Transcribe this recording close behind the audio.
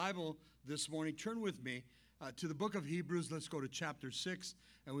Bible this morning, turn with me to the book of Hebrews. Let's go to chapter 6,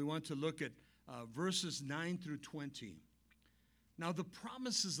 and we want to look at verses 9 through 20. Now, the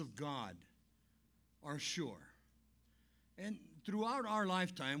promises of God are sure. And throughout our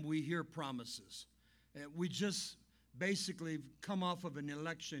lifetime, we hear promises. We just basically come off of an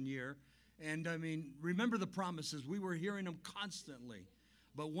election year. And, remember the promises. We were hearing them constantly.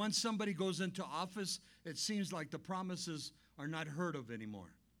 But once somebody goes into office, it seems like the promises are not heard of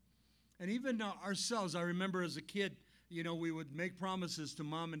anymore. And even ourselves, I remember as a kid, we would make promises to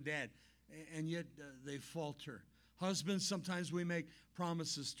mom and dad, and yet they falter. Husbands, sometimes we make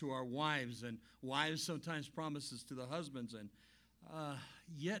promises to our wives, and wives sometimes promises to the husbands. And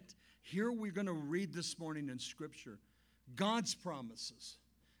yet, here we're going to read this morning in Scripture, God's promises.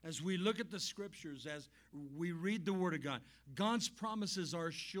 As we look at the Scriptures, as we read the Word of God, God's promises are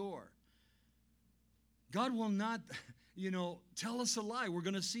sure. God will not, tell us a lie. We're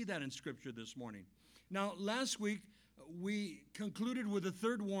going to see that in Scripture this morning. Now, last week, we concluded with a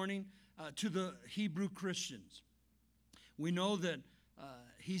third warning to the Hebrew Christians. We know that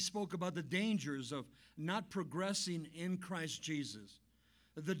he spoke about the dangers of not progressing in Christ Jesus,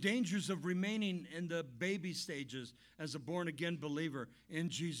 the dangers of remaining in the baby stages as a born-again believer in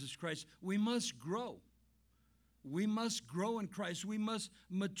Jesus Christ. We must grow. We must grow in Christ. We must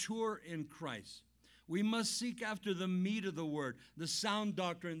mature in Christ. We must seek after the meat of the Word, the sound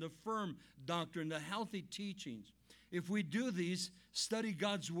doctrine, the firm doctrine, the healthy teachings. If we do these, study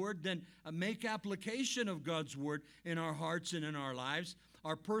God's Word, then make application of God's Word in our hearts and in our lives,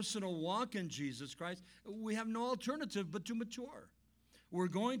 our personal walk in Jesus Christ, we have no alternative but to mature. We're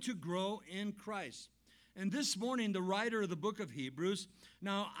going to grow in Christ. And this morning, the writer of the book of Hebrews,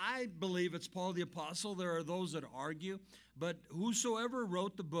 now I believe it's Paul the Apostle. There are those that argue, but whosoever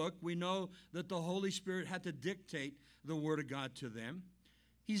wrote the book, we know that the Holy Spirit had to dictate the Word of God to them.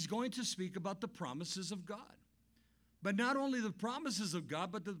 He's going to speak about the promises of God. But not only the promises of God,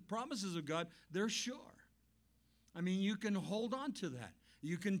 but the promises of God, they're sure. You can hold on to that.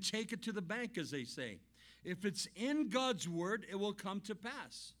 You can take it to the bank, as they say. If it's in God's Word, it will come to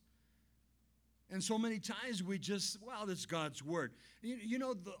pass. And so many times we just, it's God's Word.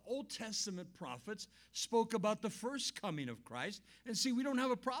 The Old Testament prophets spoke about the first coming of Christ. And see, we don't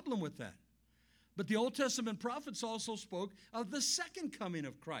have a problem with that. But the Old Testament prophets also spoke of the second coming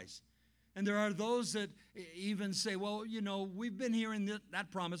of Christ. And there are those that even say, we've been hearing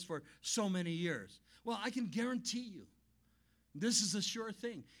that promise for so many years. Well, I can guarantee you, this is a sure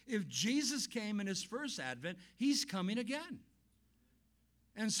thing. If Jesus came in his first advent, he's coming again.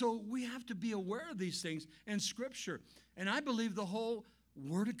 And so we have to be aware of these things in Scripture. And I believe the whole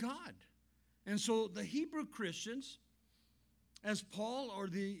Word of God. And so the Hebrew Christians, as Paul or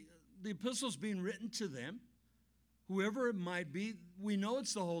the epistles being written to them, whoever it might be, we know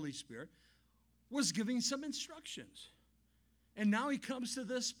it's the Holy Spirit, was giving some instructions. And now he comes to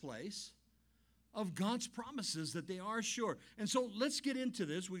this place of God's promises that they are sure. And so let's get into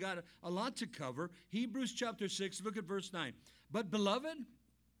this. We got a lot to cover. Hebrews chapter 6, look at verse 9. But beloved,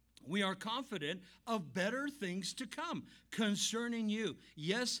 we are confident of better things to come concerning you.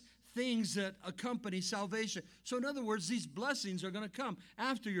 Yes, things that accompany salvation. So in other words, these blessings are going to come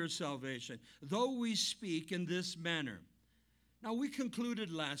after your salvation, though we speak in this manner. Now, we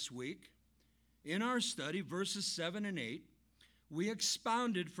concluded last week in our study, verses 7 and 8, we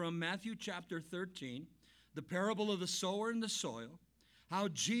expounded from Matthew chapter 13, the parable of the sower and the soil, how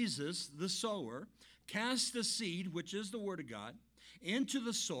Jesus, the sower, cast the seed, which is the Word of God, into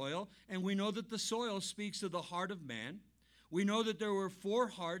the soil, and we know that the soil speaks of the heart of man. We know that there were 4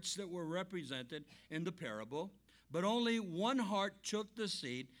 hearts that were represented in the parable, but only one heart took the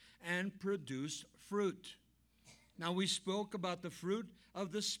seed and produced fruit. Now, we spoke about the fruit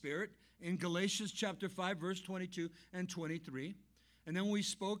of the Spirit in Galatians chapter 5, verse 22 and 23. And then we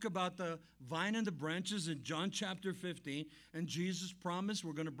spoke about the vine and the branches in John chapter 15. And Jesus promised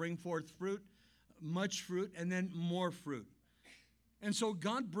we're going to bring forth fruit, much fruit, and then more fruit. And so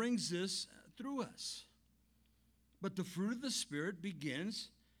God brings this through us. But the fruit of the Spirit begins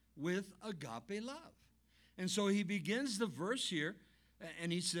with agape love. And so he begins the verse here,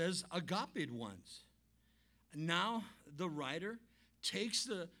 and he says, agape ones. Now the writer takes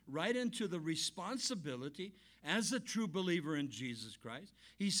right into the responsibility as a true believer in Jesus Christ.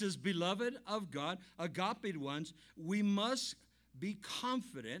 He says, beloved of God, agape ones, we must be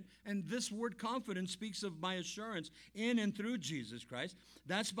confident. And this word confident speaks of my assurance in and through Jesus Christ.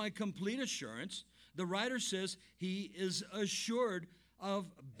 That's my complete assurance. The writer says he is assured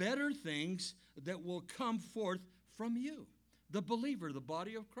of better things that will come forth from you, the believer, the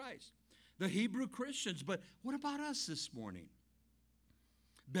body of Christ, the Hebrew Christians. But what about us this morning?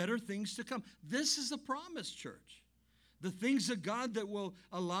 better things to come. This is a promise, church. The things of God that will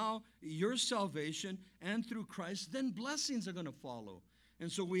allow your salvation, and through Christ, then blessings are going to follow.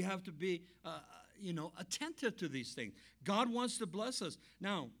 And so we have to be, attentive to these things. God wants to bless us.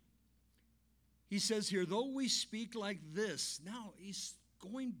 Now, he says here, though we speak like this, now he's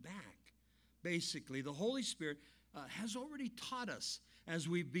going back. Basically, the Holy Spirit has already taught us as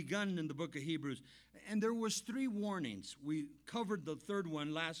we've begun in the book of Hebrews. And there was 3 warnings. We covered the third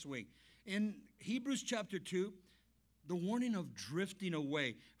one last week. In Hebrews chapter 2, the warning of drifting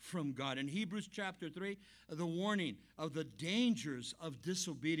away from God. In Hebrews chapter 3, the warning of the dangers of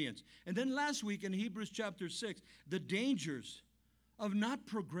disobedience. And then last week in Hebrews chapter 6, the dangers of not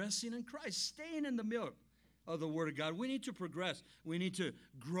progressing in Christ, staying in the middle of the Word of God. We need to progress. We need to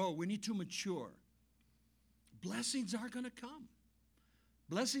grow. We need to mature. Blessings are going to come.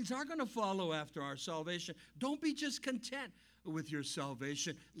 Blessings are going to follow after our salvation. Don't be just content with your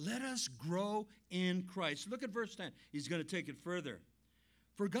salvation. Let us grow in Christ. Look at verse 10. He's going to take it further.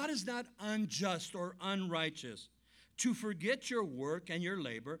 For God is not unjust or unrighteous to forget your work and your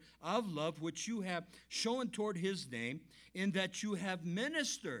labor of love which you have shown toward his name, in that you have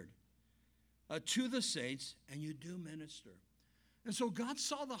ministered to the saints, and you do minister. And so God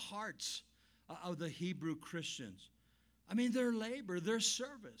saw the hearts of the Hebrew Christians. I mean, their labor, their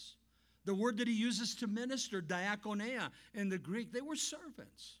service. The word that he uses to minister, diakonia in the Greek, they were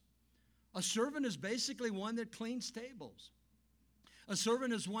servants. A servant is basically one that cleans tables. A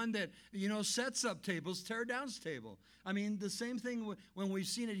servant is one that, sets up tables, tear down tables. I mean, the same thing when we've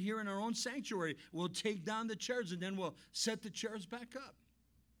seen it here in our own sanctuary. We'll take down the chairs and then we'll set the chairs back up.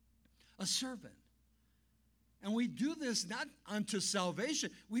 A servant. And we do this not unto salvation.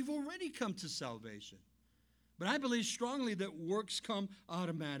 We've already come to salvation. But I believe strongly that works come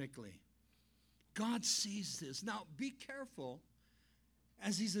automatically. God sees this. Now, be careful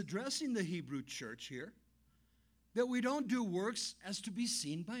as he's addressing the Hebrew church here, that we don't do works as to be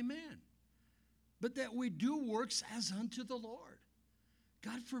seen by man, but that we do works as unto the Lord.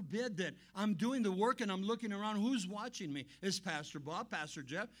 God forbid that I'm doing the work and I'm looking around. Who's watching me? Is Pastor Bob, Pastor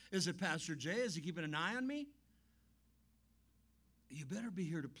Jeff? Is it Pastor Jay? Is he keeping an eye on me? You better be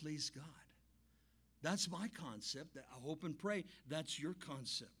here to please God. That's my concept. I hope and pray that's your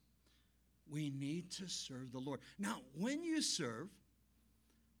concept. We need to serve the Lord. Now, when you serve,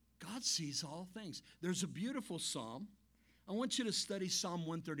 God sees all things. There's a beautiful psalm. I want you to study Psalm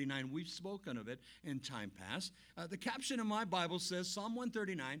 139. We've spoken of it in time past. The caption in my Bible says Psalm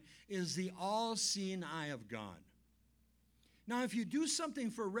 139 is the all-seeing eye of God. Now, if you do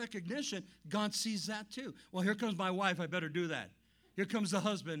something for recognition, God sees that too. Well, here comes my wife. I better do that. Here comes the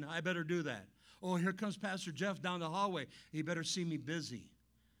husband. I better do that. Oh, here comes Pastor Jeff down the hallway. He better see me busy.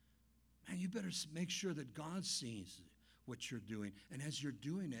 Man, you better make sure that God sees what you're doing, and as you're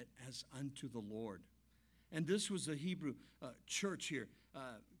doing it as unto the Lord. And this was the Hebrew church here.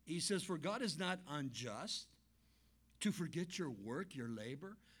 He says, for God is not unjust to forget your work, your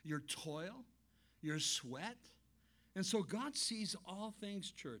labor, your toil, your sweat. And so God sees all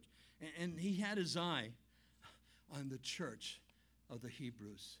things, church. And he had his eye on the church of the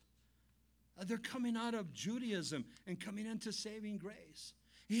Hebrews. They're coming out of Judaism and coming into saving grace.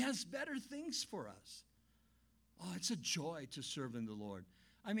 He has better things for us. Oh, it's a joy to serve in the Lord.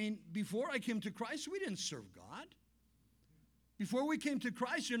 I mean, before I came to Christ, we didn't serve God. Before we came to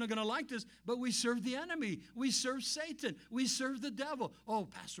Christ, you're not going to like this, but we serve the enemy. We serve Satan. We serve the devil. Oh,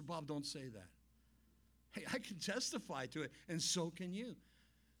 Pastor Bob, don't say that. Hey, I can testify to it, and so can you.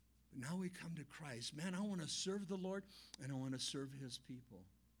 Now we come to Christ. Man, I want to serve the Lord, and I want to serve his people.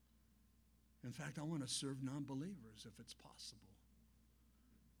 In fact, I want to serve non-believers if it's possible.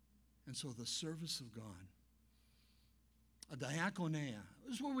 And so the service of God, a diakonia,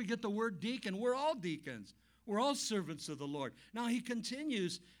 this is where we get the word deacon. We're all deacons. We're all servants of the Lord. Now he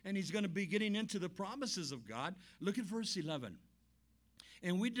continues, and he's going to be getting into the promises of God. Look at verse 11.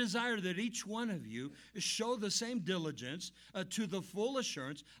 And we desire that each one of you show the same diligence to the full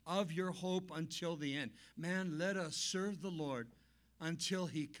assurance of your hope until the end. Man, let us serve the Lord until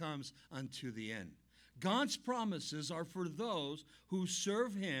he comes unto the end. God's promises are for those who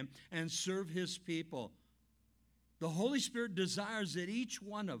serve him and serve his people. The Holy Spirit desires that each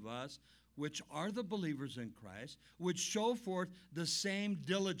one of us, which are the believers in Christ, would show forth the same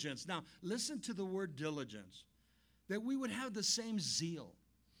diligence. Now, listen to the word diligence. That we would have the same zeal.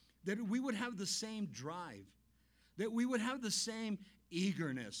 That we would have the same drive. That we would have the same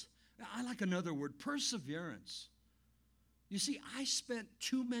eagerness. I like another word, perseverance. You see, I spent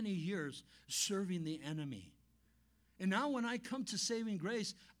too many years serving the enemy. And now when I come to saving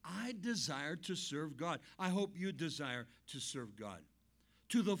grace, I desire to serve God. I hope you desire to serve God.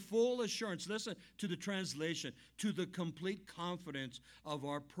 to the full assurance, listen to the translation, to the complete confidence of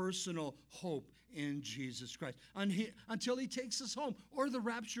our personal hope in Jesus Christ, until he takes us home or the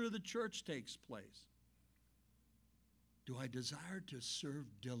rapture of the church takes place. Do I desire to serve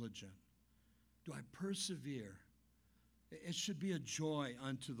diligent? Do I persevere? It should be a joy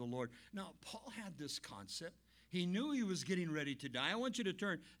unto the Lord. Now, Paul had this concept. He knew he was getting ready to die. I want you to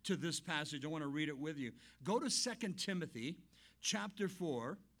turn to this passage. I want to read it with you. Go to 2 Timothy chapter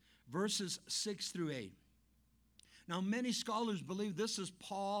 4, verses 6 through 8. Now, many scholars believe this is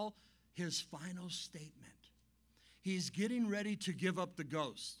Paul, his final statement. He's getting ready to give up the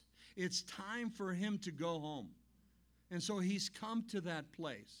ghost. It's time for him to go home. And so he's come to that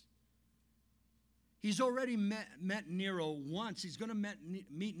place. He's already met Nero once. He's going to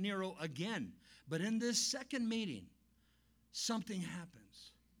meet Nero again. But in this second meeting, something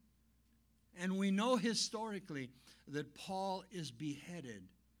happens. And we know historically that Paul is beheaded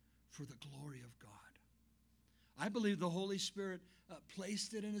for the glory of God. I believe the Holy Spirit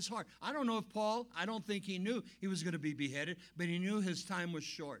placed it in his heart. I don't know if Paul, I don't think he knew he was going to be beheaded, but he knew his time was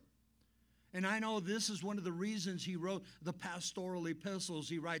short. And I know this is one of the reasons he wrote the pastoral epistles.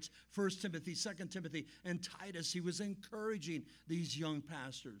 He writes 1 Timothy, 2 Timothy, and Titus. He was encouraging these young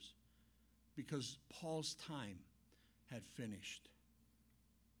pastors because Paul's time had finished.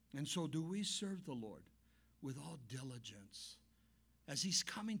 And so do we serve the Lord with all diligence? As he's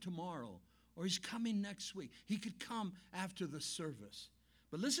coming tomorrow or he's coming next week. He could come after the service.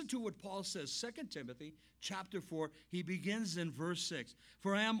 But listen to what Paul says, 2 Timothy chapter 4, he begins in verse 6.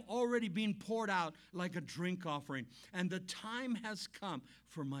 For I am already being poured out like a drink offering, and the time has come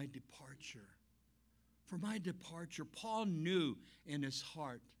for my departure. For my departure. Paul knew in his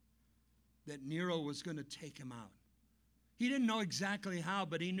heart that Nero was going to take him out. He didn't know exactly how,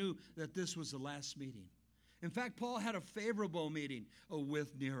 but he knew that this was the last meeting. In fact, Paul had a favorable meeting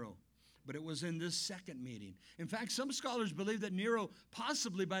with Nero. But it was in this second meeting. In fact, some scholars believe that Nero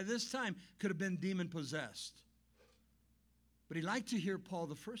possibly by this time could have been demon-possessed. But he liked to hear Paul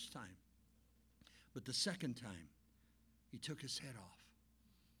the first time. But the second time, he took his head off.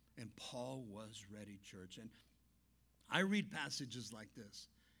 And Paul was ready, church. And I read passages like this.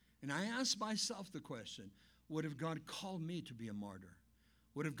 And I ask myself the question, what if God called me to be a martyr?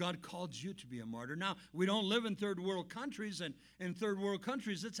 What if God called you to be a martyr? Now, we don't live in third world countries, and in third world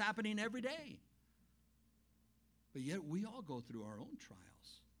countries, it's happening every day. But yet, we all go through our own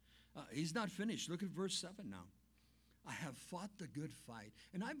trials. He's not finished. Look at verse 7 now. I have fought the good fight.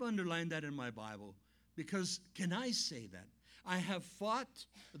 And I've underlined that in my Bible because, can I say that? I have fought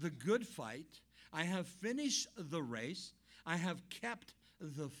the good fight. I have finished the race. I have kept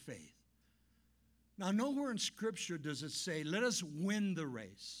the faith. Now, nowhere in Scripture does it say, let us win the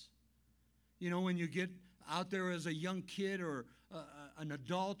race. You know, when you get out there as a young kid or an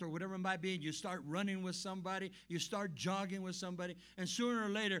adult or whatever it might be, and you start running with somebody, you start jogging with somebody, and sooner or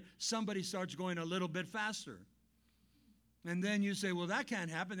later, somebody starts going a little bit faster. And then you say, well, that can't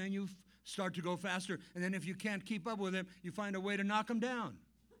happen. Then you start to go faster. And then if you can't keep up with them, you find a way to knock them down.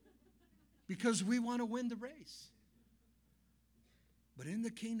 Because we want to win the race. But in the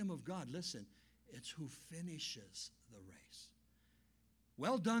kingdom of God, listen, it's who finishes the race.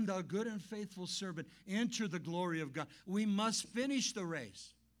 Well done, thou good and faithful servant. Enter the glory of God. We must finish the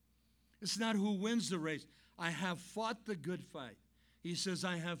race. It's not who wins the race. I have fought the good fight. He says,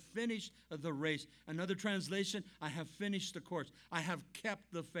 I have finished the race. Another translation, I have finished the course. I have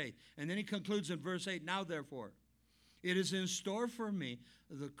kept the faith. And then he concludes in verse 8, now therefore, it is in store for me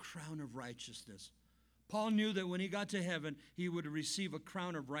the crown of righteousness. Paul knew that when he got to heaven, he would receive a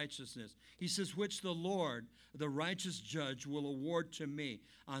crown of righteousness. He says, which the Lord, the righteous judge, will award to me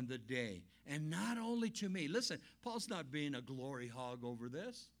on the day. And not only to me. Listen, Paul's not being a glory hog over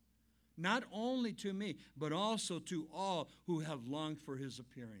this. Not only to me, but also to all who have longed for his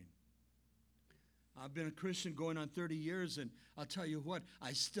appearing. I've been a Christian going on 30 years, and I'll tell you what,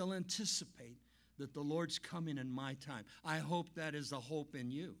 I still anticipate that the Lord's coming in my time. I hope that is the hope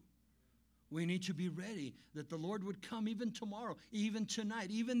in you. We need to be ready that the Lord would come even tomorrow, even tonight,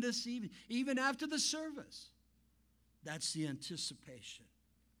 even this evening, even after the service. That's the anticipation.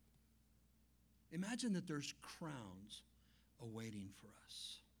 Imagine that there's crowns awaiting for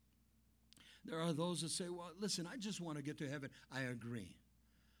us. There are those that say, well, listen, I just want to get to heaven. I agree.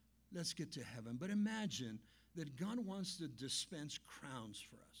 Let's get to heaven. But imagine that God wants to dispense crowns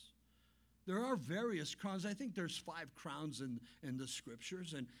for us. There are various crowns. I think there's 5 crowns in the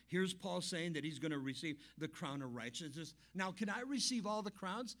Scriptures. And here's Paul saying that he's going to receive the crown of righteousness. Now, can I receive all the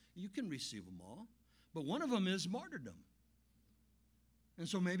crowns? You can receive them all. But one of them is martyrdom. And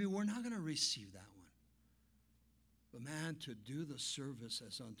so maybe we're not going to receive that one. but man, to do the service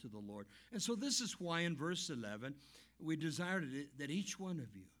as unto the Lord. And so this is why in verse 11, we desire that each one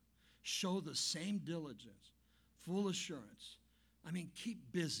of you show the same diligence, full assurance. I mean, keep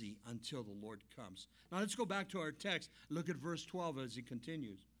busy until the Lord comes. Now let's go back to our text. Look at verse 12 as he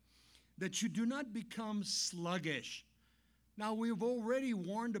continues. That you do not become sluggish. Now we've already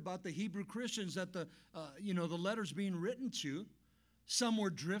warned about the Hebrew Christians that the letters being written to. Some were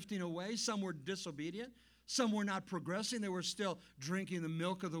drifting away. Some were disobedient. Some were not progressing. They were still drinking the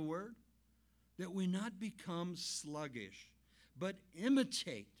milk of the word. That we not become sluggish, but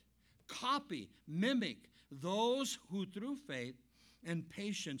imitate, copy, mimic those who through faith and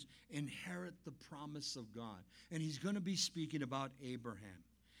patience inherit the promise of God. And he's going to be speaking about Abraham.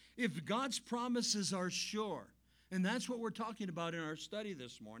 If God's promises are sure, and that's what we're talking about in our study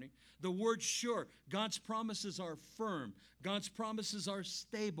this morning, the word sure, God's promises are firm. God's promises are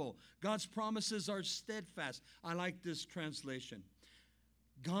stable. God's promises are steadfast. I like this translation.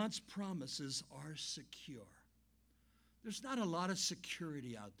 God's promises are secure. There's not a lot of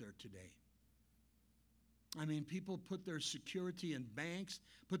security out there today. I mean, people put their security in banks,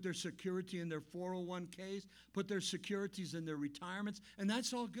 put their security in their 401ks, put their securities in their retirements, and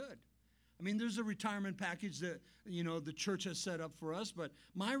that's all good. I mean, there's a retirement package that, the church has set up for us, but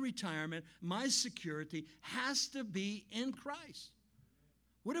my retirement, my security has to be in Christ.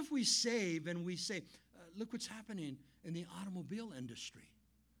 What if we save and we say, look what's happening in the automobile industry.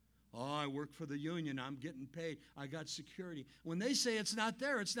 Oh, I work for the union. I'm getting paid. I got security. When they say it's not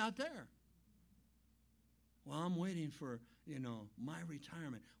there, it's not there. Well, I'm waiting for, my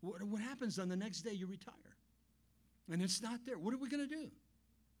retirement. What happens on the next day you retire? And it's not there. What are we going to do?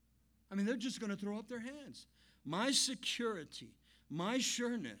 I mean, they're just going to throw up their hands. My security, my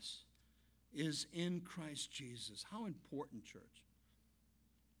sureness is in Christ Jesus. How important, church.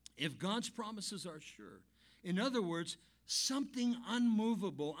 If God's promises are sure, in other words, something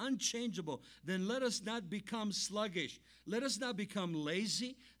unmovable, unchangeable, then let us not become sluggish. Let us not become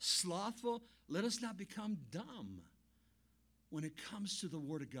lazy, slothful. Let us not become dumb when it comes to the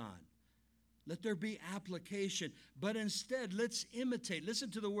Word of God. Let there be application, but instead, let's imitate. Listen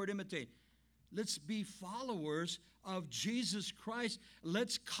to the word imitate. Let's be followers of Jesus Christ.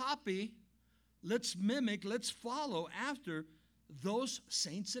 Let's copy, let's mimic, let's follow after those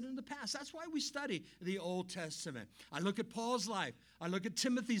saints in the past. That's why we study the Old Testament. I look at Paul's life. I look at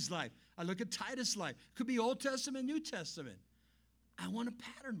Timothy's life. I look at Titus' life. Could be Old Testament, New Testament. I want to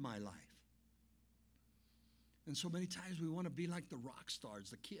pattern my life. And so many times we want to be like the rock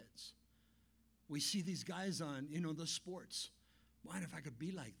stars, the kids. We see these guys on, the sports. Why, if I could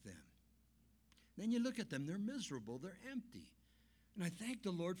be like them? Then you look at them, they're miserable, they're empty. And I thank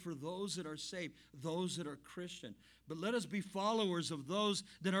the Lord for those that are saved, those that are Christian. But let us be followers of those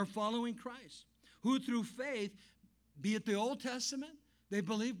that are following Christ, who through faith, be it the Old Testament, they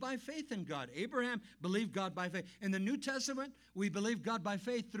believed by faith in God. Abraham believed God by faith. In the New Testament, we believe God by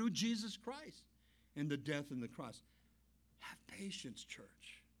faith through Jesus Christ and the death and the cross. Have patience, church.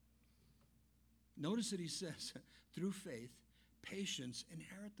 Notice that he says, through faith, patience,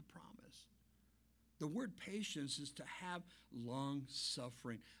 inherit the promise. The word patience is to have long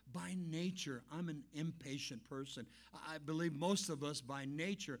suffering. By nature, I'm an impatient person. I believe most of us, by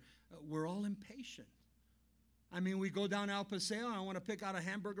nature, we're all impatient. I mean, we go down Al Paseo and I want to pick out a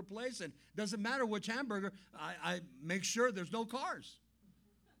hamburger place, and it doesn't matter which hamburger, I make sure there's no cars.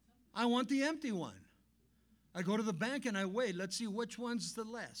 I want the empty one. I go to the bank and I wait. Let's see which one's the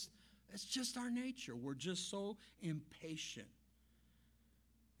less. It's just our nature. We're just so impatient.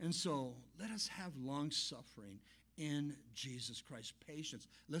 And so let us have long suffering in Jesus Christ. Patience.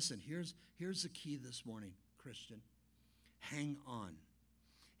 Listen, here's the key this morning, Christian. Hang on.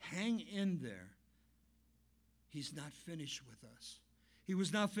 Hang in there. He's not finished with us. He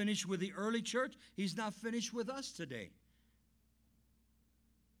was not finished with the early church. He's not finished with us today.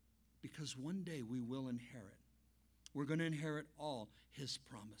 Because one day we will inherit. We're going to inherit all his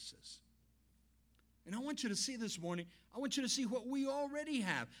promises. And I want you to see this morning, I want you to see what we already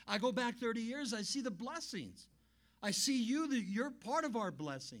have. I go back 30 years, I see the blessings. I see you're part of our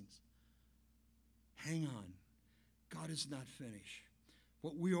blessings. Hang on. God is not finished.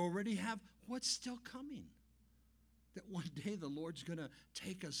 What we already have, what's still coming? That one day the Lord's going to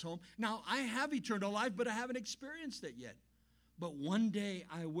take us home. Now, I have eternal life, but I haven't experienced it yet. But one day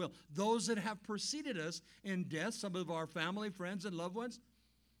I will. Those that have preceded us in death, some of our family, friends, and loved ones,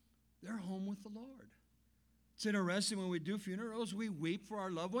 they're home with the Lord. It's interesting when we do funerals, we weep for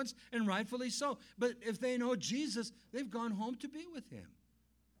our loved ones, and rightfully so. But if they know Jesus, they've gone home to be with him.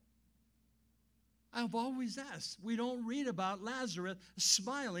 I've always asked, we don't read about Lazarus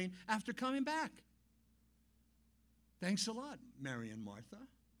smiling after coming back. Thanks a lot, Mary and Martha.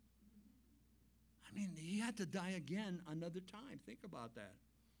 I mean, he had to die again another time. Think about that.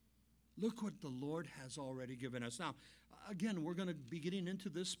 Look what the Lord has already given us. Now, again, we're going to be getting into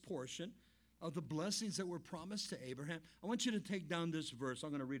this portion of the blessings that were promised to Abraham. I want you to take down this verse. I'm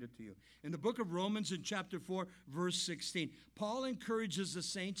going to read it to you. In the book of Romans, in chapter 4, verse 16, Paul encourages the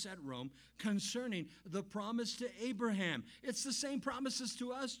saints at Rome concerning the promise to Abraham. It's the same promises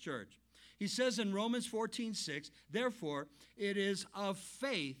to us, church. He says in Romans 14:6, therefore, it is of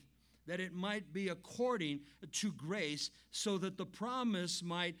faith that it might be according to grace, so that the promise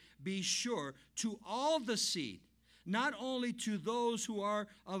might be sure to all the seed, not only to those who are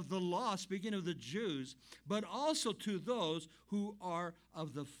of the law, speaking of the Jews, but also to those who are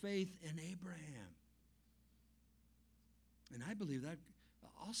of the faith in Abraham. And I believe that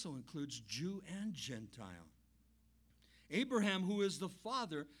also includes Jew and Gentile. Abraham, who is the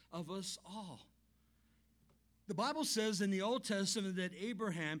father of us all. The Bible says in the Old Testament that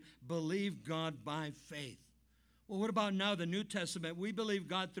Abraham believed God by faith. Well, what about now, the New Testament? We believe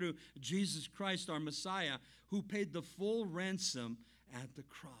God through Jesus Christ, our Messiah, who paid the full ransom at the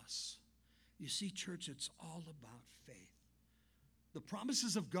cross. You see, church, it's all about faith. The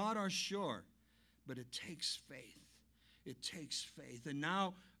promises of God are sure, but it takes faith. It takes faith. And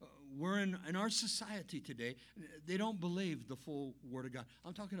now we're in our society today, they don't believe the full Word of God.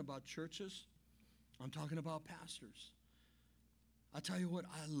 I'm talking about churches. I'm talking about pastors. I tell you what,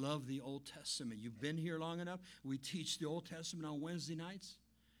 I love the Old Testament. You've been here long enough. We teach the Old Testament on Wednesday nights.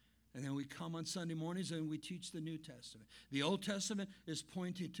 And then we come on Sunday mornings and we teach the New Testament. The Old Testament is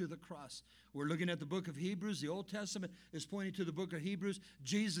pointing to the cross. We're looking at the book of Hebrews. The Old Testament is pointing to the book of Hebrews.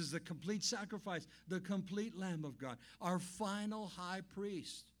 Jesus, the complete sacrifice, the complete Lamb of God, our final high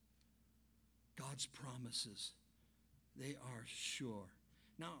priest. God's promises, they are sure.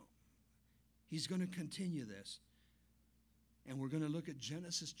 Now, he's going to continue this. And we're going to look at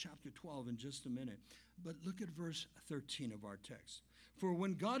Genesis chapter 12 in just a minute. But look at verse 13 of our text. For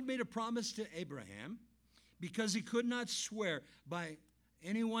when God made a promise to Abraham, because he could not swear by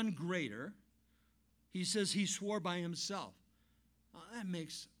anyone greater, he says he swore by himself. That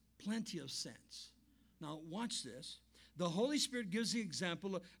makes plenty of sense. Now, watch this. The Holy Spirit gives the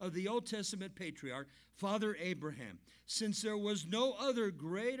example of the Old Testament patriarch, Father Abraham. Since there was no other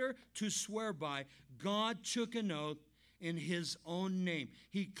greater to swear by, God took an oath in his own name.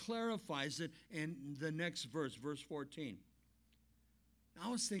 He clarifies it in the next verse, verse 14. I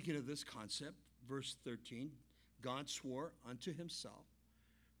was thinking of this concept, verse 13. God swore unto himself.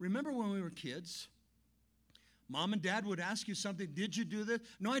 Remember when we were kids? Mom and Dad would ask you something. Did you do this?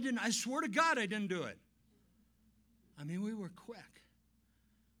 No, I didn't. I swear to God I didn't do it. I mean, we were quick.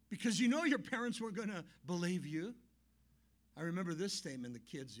 Because you know your parents weren't going to believe you. I remember this statement, the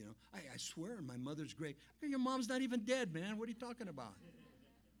kids, I swear in my mother's grave. Your mom's not even dead, man. What are you talking about?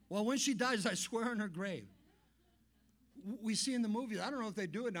 Well, when she dies, I swear in her grave. We see in the movies, I don't know if they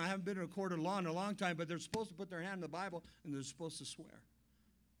do it now. I haven't been in a court of law in a long time, but they're supposed to put their hand in the Bible, and they're supposed to swear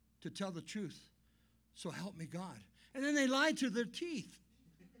to tell the truth. So help me God. And then they lie to their teeth.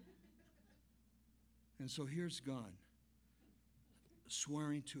 And so here's God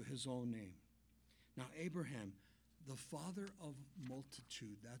swearing to his own name. Now, Abraham, the father of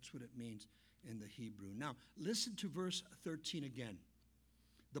multitude, that's what it means in the Hebrew. Now, listen to verse 13 again,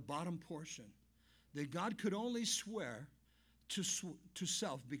 the bottom portion. That God could only swear to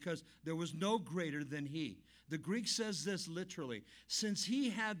self because there was no greater than he. The Greek says this literally, since he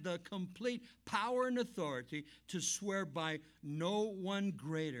had the complete power and authority to swear by no one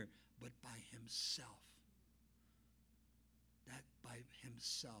greater, but by himself. That by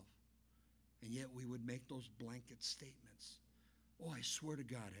himself. And yet we would make those blanket statements. Oh, I swear to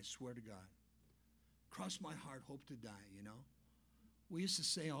God, I swear to God. Cross my heart, hope to die, We used to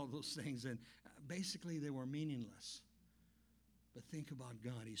say all those things, and basically they were meaningless. But think about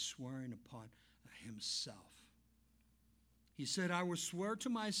God. He's swearing upon himself. He said, I will swear to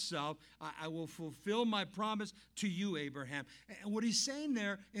myself, I will fulfill my promise to you, Abraham. And what he's saying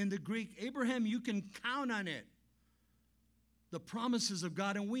there in the Greek, Abraham, you can count on it. The promises of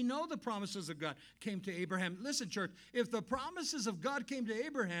God, and we know the promises of God came to Abraham. Listen, church, if the promises of God came to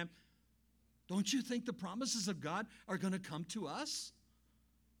Abraham, don't you think the promises of God are going to come to us?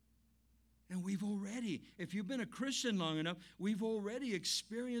 And we've already, if you've been a Christian long enough, we've already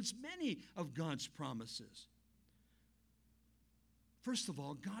experienced many of God's promises. First of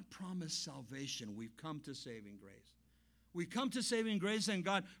all, God promised salvation. We've come to saving grace. We come to saving grace, and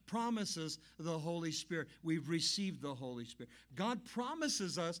God promises the Holy Spirit. We've received the Holy Spirit. God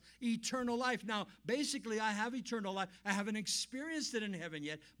promises us eternal life. Now, basically, I have eternal life. I haven't experienced it in heaven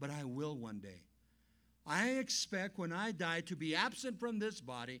yet, but I will one day. I expect when I die to be absent from this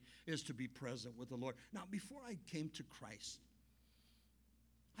body is to be present with the Lord. Now, before I came to Christ,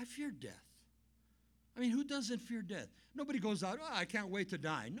 I feared death. I mean, who doesn't fear death? Nobody goes out, oh, I can't wait to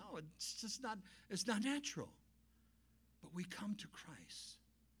die. No, it's just not, it's not natural. But we come to Christ.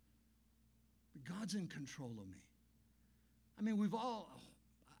 God's in control of me. I mean,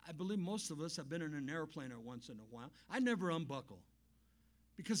 I believe most of us have been in an airplane once in a while. I never unbuckle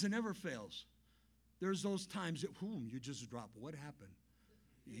because it never fails. There's those times that, boom, you just drop. What happened?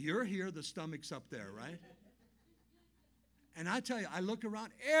 You're here, the stomach's up there, right? And I tell you, I look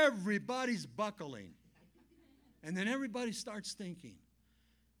around, everybody's buckling. And then everybody starts thinking.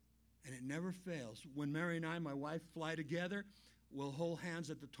 And it never fails. When Mary and I, my wife, fly together, we'll hold hands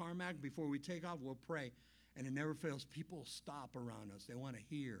at the tarmac. Before we take off, we'll pray. And it never fails. People stop around us. They want to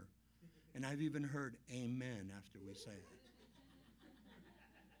hear. And I've even heard amen after we say it.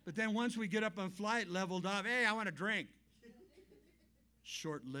 But then once we get up on flight, leveled off, hey, I want a drink.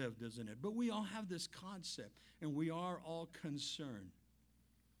 Short-lived, isn't it? But we all have this concept, and we are all concerned.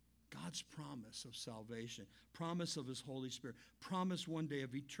 God's promise of salvation, promise of his Holy Spirit, promise one day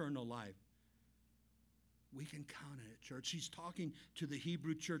of eternal life. We can count on it, church. He's talking to the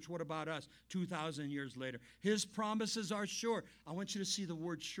Hebrew church. What about us 2,000 years later? His promises are sure. I want you to see the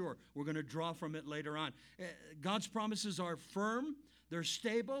word sure. We're going to draw from it later on. God's promises are firm. They're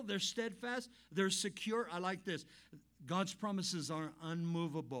stable. They're steadfast. They're secure. I like this. God's promises are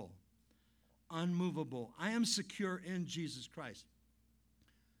unmovable. Unmovable. I am secure in Jesus Christ.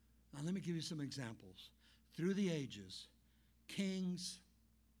 Now, let me give you some examples. Through the ages, kings,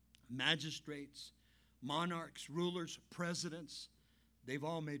 magistrates, monarchs, rulers, presidents, they've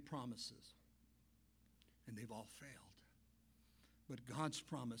all made promises. And they've all failed. But God's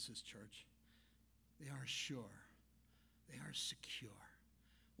promises, church, they are sure. They are secure.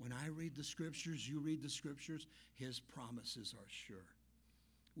 When I read the scriptures, you read the scriptures, his promises are sure.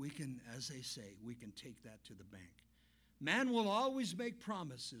 We can, as they say, we can take that to the bank. Man will always make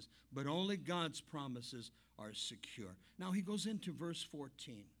promises, but only God's promises are secure. Now he goes into verse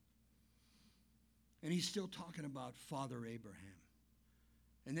 14. And he's still talking about Father Abraham.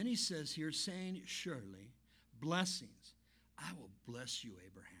 And then he says here, saying, surely, blessings. I will bless you,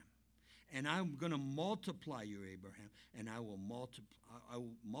 Abraham. And I'm going to multiply you, Abraham. And I will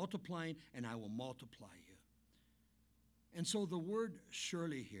multiply, and I will multiply you. And so the word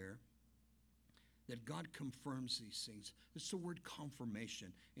surely here, that God confirms these things. It's the word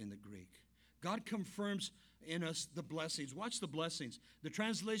confirmation in the Greek. God confirms in us the blessings. Watch the blessings. The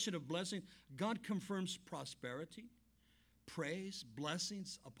translation of blessing, God confirms prosperity, praise,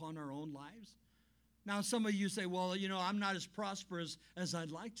 blessings upon our own lives. Now, some of you say, well, I'm not as prosperous as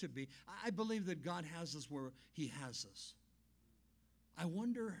I'd like to be. I believe that God has us where he has us. I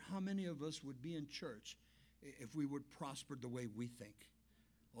wonder how many of us would be in church if we would prosper the way we think.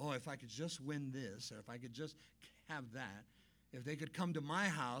 Oh, if I could just win this, or if I could just have that. If they could come to my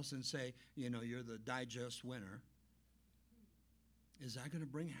house and say, you're the digest winner, is that going to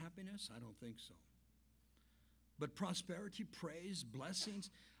bring happiness? I don't think so. But prosperity, praise, blessings,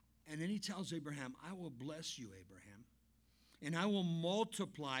 and then he tells Abraham, I will bless you, Abraham, and I will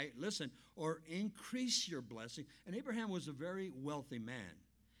multiply, listen, or increase your blessing. And Abraham was a very wealthy man.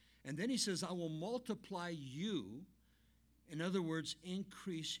 And then he says, I will multiply you. In other words,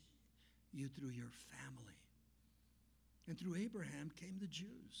 increase you through your family. And through Abraham came the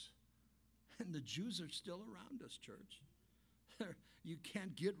Jews. And the Jews are still around us, church. You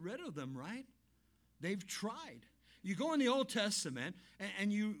can't get rid of them, right? They've tried. You go in the Old Testament,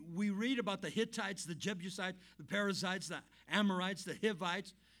 and we read about the Hittites, the Jebusites, the Perizzites, the Amorites, the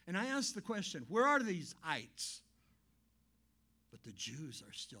Hivites. And I ask the question, where are these ites? But the Jews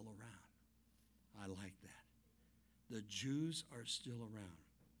are still around. I like that. The Jews are still around.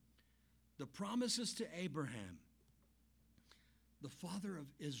 The promises to Abraham, the father of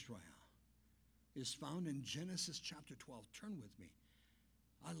Israel, is found in Genesis chapter 12. Turn with me.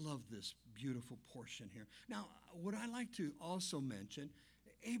 I love this beautiful portion here. Now, what I like to also mention,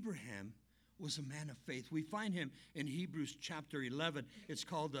 Abraham was a man of faith. We find him in Hebrews chapter 11. It's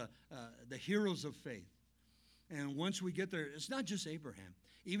called the heroes of faith. And once we get there, it's not just Abraham,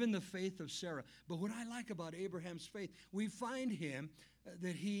 even the faith of Sarah. But what I like about Abraham's faith, we find him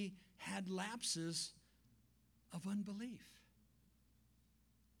that he had lapses of unbelief.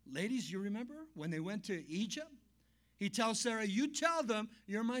 Ladies, you remember when they went to Egypt? He tells Sarah, you tell them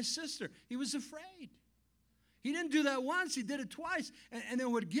you're my sister. He was afraid. He didn't do that once. He did it twice. And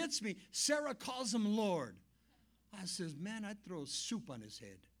then what gets me, Sarah calls him Lord. I says, man, I'd throw soup on his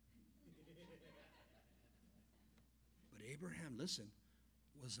head. But Abraham, listen,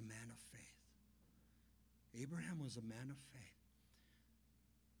 was a man of faith. Abraham was a man of faith.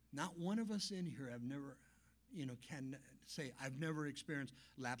 Not one of us in here have never, can say, I've never experienced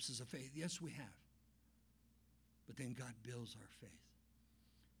lapses of faith. Yes, we have. But then God builds our faith.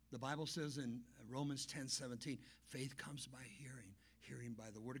 The Bible says in Romans 10:17, faith comes by hearing, hearing by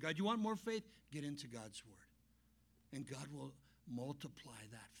the word of God. You want more faith? Get into God's word. And God will multiply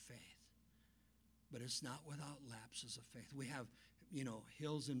that faith. But it's not without lapses of faith. We have,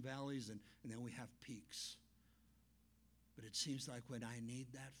 hills and valleys, and then we have peaks. But it seems like when I need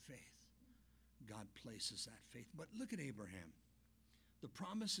that faith, God places that faith. But look at Abraham. The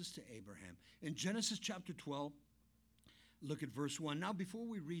promises to Abraham. In Genesis chapter 12, look at verse 1. Now, before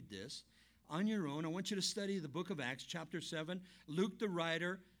we read this, on your own, I want you to study the book of Acts, chapter 7. Luke, the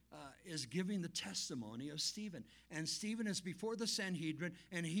writer, is giving the testimony of Stephen. And Stephen is before the Sanhedrin,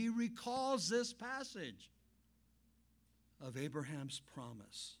 and he recalls this passage of Abraham's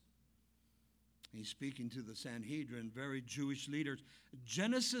promise. He's speaking to the Sanhedrin, very Jewish leaders.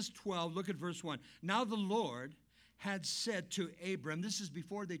 Genesis 12, look at verse 1. Now the Lord had said to Abram, this is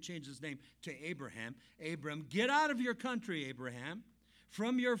before they changed his name to Abraham, Abram, get out of your country, Abraham,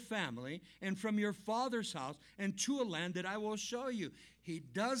 from your family and from your father's house and to a land that I will show you. He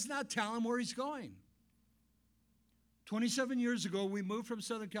does not tell him where he's going. 27 years ago, we moved from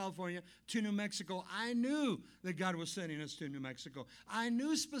Southern California to New Mexico. I knew that God was sending us to New Mexico. I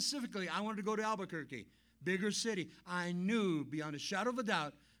knew specifically I wanted to go to Albuquerque, bigger city. I knew beyond a shadow of a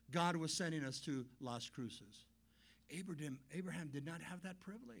doubt God was sending us to Las Cruces. Abraham did not have that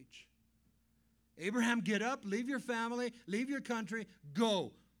privilege. Abraham, get up, leave your family, leave your country,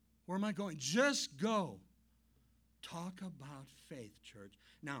 go. Where am I going? Just go. Talk about faith, church.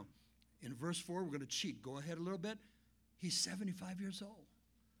 Now, in verse 4, we're going to cheat. Go ahead a little bit. He's 75 years old.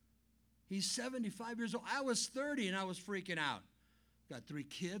 He's 75 years old. I was 30 and I was freaking out. Got 3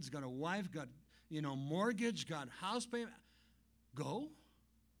 kids, got a wife, got, mortgage, got house payment. Go?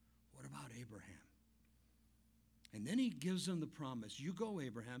 What about Abraham? And then he gives them the promise. You go,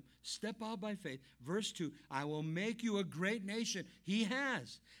 Abraham, step out by faith. Verse 2, I will make you a great nation. He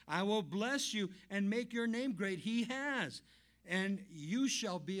has. I will bless you and make your name great. He has. And you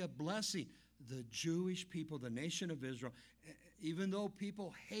shall be a blessing. The Jewish people, the nation of Israel, even though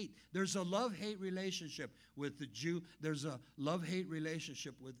people hate, there's a love-hate relationship with the Jew. There's a love-hate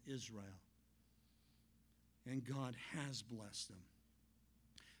relationship with Israel. And God has blessed them.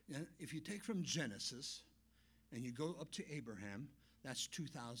 And if you take from Genesis and you go up to Abraham, that's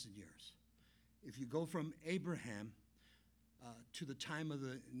 2,000 years. If you go from Abraham to the time of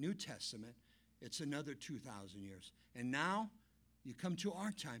the New Testament, it's another 2,000 years. And now you come to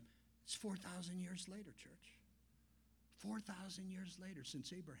our time, it's 4,000 years later, church. 4,000 years later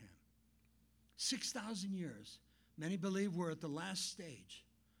since Abraham. 6,000 years. Many believe we're at the last stage.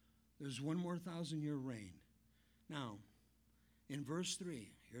 There's one more 1,000-year reign. Now, in verse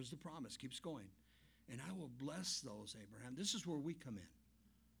 3, here's the promise, keeps going. And I will bless those, Abraham. This is where we come in.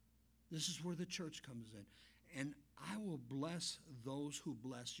 This is where the church comes in. And I will bless those who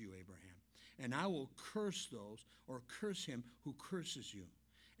bless you, Abraham. And I will curse those, or curse him who curses you.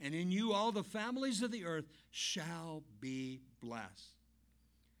 And in you all the families of the earth shall be blessed.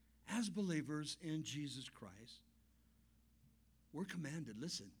 As believers in Jesus Christ, we're commanded,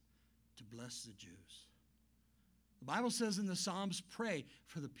 listen, to bless the Jews. The Bible says in the Psalms, pray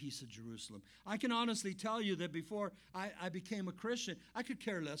for the peace of Jerusalem. I can honestly tell you that before I became a Christian, I could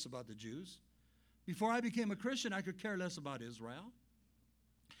care less about the Jews. Before I became a Christian, I could care less about Israel.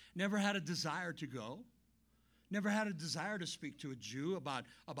 Never had a desire to go. Never had a desire to speak to a Jew about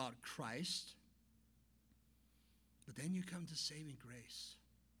Christ. But then you come to saving grace.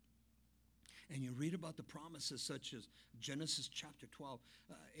 And you read about the promises such as Genesis chapter 12.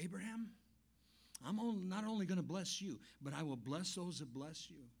 Abraham, I'm not only going to bless you, but I will bless those that bless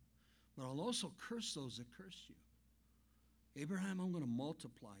you. But I'll also curse those that curse you. Abraham, I'm going to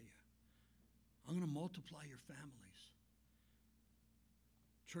multiply you. I'm going to multiply your families.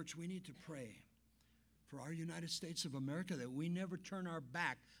 Church, we need to pray for our United States of America that we never turn our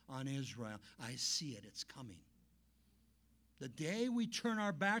back on Israel. I see it. It's coming. The day we turn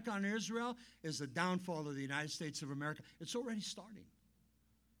our back on Israel is the downfall of the United States of America. It's already starting.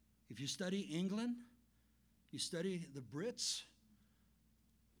 If you study England, you study the Brits,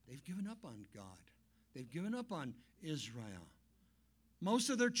 they've given up on God. They've given up on Israel. Most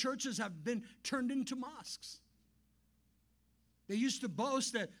of their churches have been turned into mosques. They used to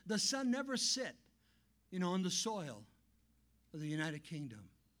boast that the sun never set, on the soil of the United Kingdom.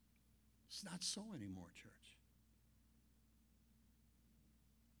 It's not so anymore, church.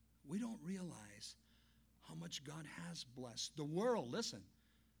 We don't realize how much God has blessed the world. Listen,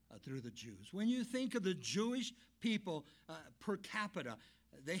 through the Jews. When you think of the Jewish people per capita,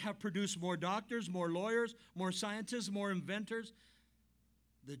 they have produced more doctors, more lawyers, more scientists, more inventors.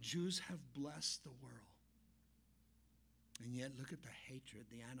 The Jews have blessed the world. And yet, look at the hatred,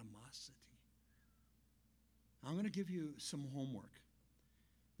 the animosity. I'm going to give you some homework.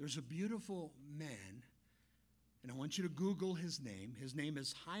 There's a beautiful man, and I want you to Google his name. His name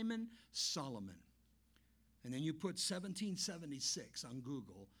is Hyman Solomon. And then you put 1776 on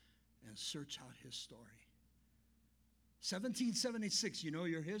Google and search out his story. 1776, you know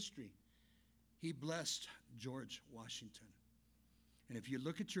your history. He blessed George Washington. And if you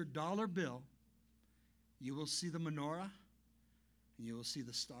look at your dollar bill, you will see the menorah and you will see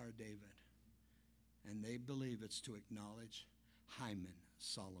the Star of David. And they believe it's to acknowledge Hyman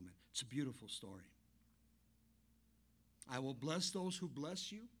Solomon. It's a beautiful story. I will bless those who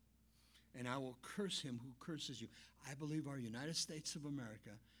bless you, and I will curse him who curses you. I believe our United States of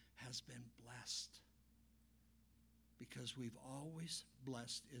America has been blessed because we've always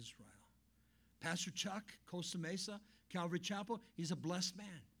blessed Israel. Pastor Chuck, Costa Mesa, Calvary Chapel, he's a blessed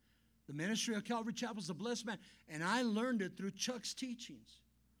man. The ministry of Calvary Chapel is a blessed man. And I learned it through Chuck's teachings.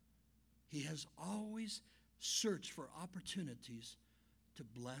 He has always searched for opportunities to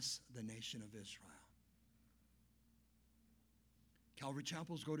bless the nation of Israel. Calvary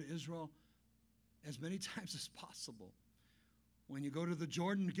Chapels go to Israel as many times as possible. When you go to the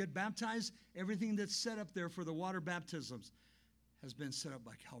Jordan to get baptized, everything that's set up there for the water baptisms has been set up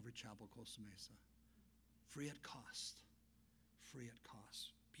by Calvary Chapel, Costa Mesa. Free at cost. Free at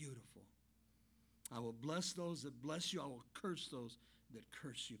cost. Beautiful. I will bless those that bless you. I will curse those that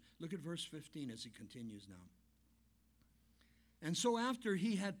curse you. Look at verse 15 as he continues now. And so after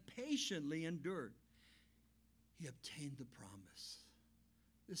he had patiently endured, he obtained the promise.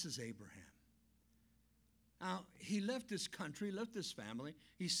 This is Abraham. Now, he left his country, left his family.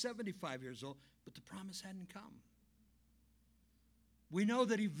 He's 75 years old, but the promise hadn't come. We know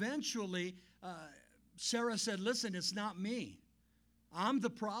that eventually Sarah said, listen, it's not me. I'm the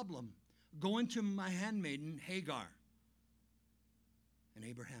problem. Go into my handmaiden, Hagar. And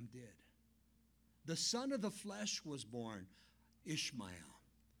Abraham did. The son of the flesh was born, Ishmael,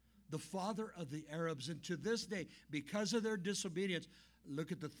 the father of the Arabs. And to this day, because of their disobedience,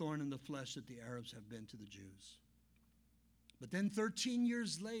 look at the thorn in the flesh that the Arabs have been to the Jews. But then 13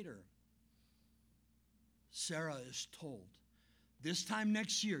 years later, Sarah is told, this time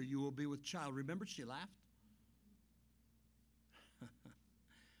next year you will be with child. Remember, she laughed?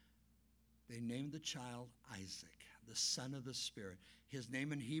 They named the child Isaac, the son of the Spirit. His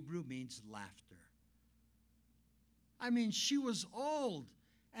name in Hebrew means laughter. I mean, she was old,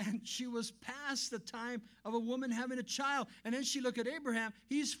 and she was past the time of a woman having a child. And then she looked at Abraham.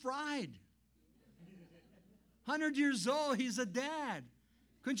 He's fried. 100 years old, he's a dad.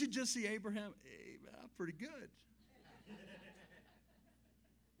 Couldn't you just see Abraham? Hey, pretty good.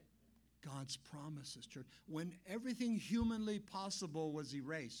 God's promises, church. When everything humanly possible was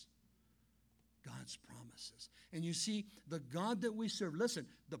erased, God's promises. And you see, the God that we serve, listen,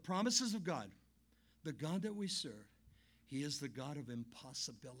 the promises of God, the God that we serve, he is the God of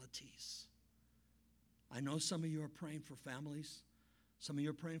impossibilities. I know some of you are praying for families. Some of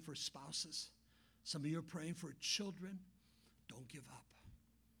you are praying for spouses. Some of you are praying for children. Don't give up.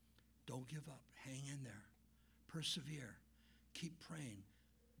 Don't give up. Hang in there. Persevere. Keep praying.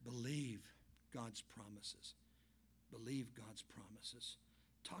 Believe God's promises. Believe God's promises.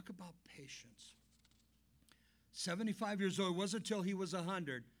 Talk about patience. 75 years old, it wasn't until he was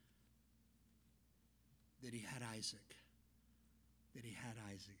 100 that he had Isaac.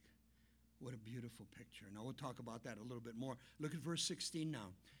 What a beautiful picture. Now we'll talk about that a little bit more. Look at verse 16 now.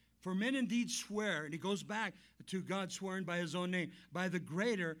 For men indeed swear, and he goes back to God swearing by his own name, by the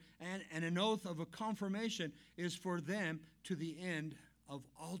greater, and an oath of a confirmation is for them to the end of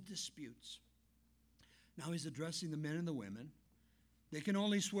all disputes. Now he's addressing the men and the women. They can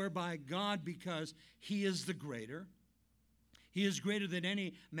only swear by God because he is the greater. He is greater than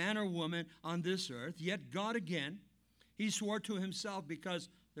any man or woman on this earth. Yet God again, he swore to himself because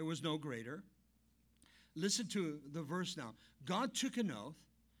there was no greater. Listen to the verse now. God took an oath.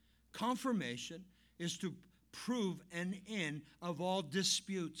 Confirmation is to prove an end of all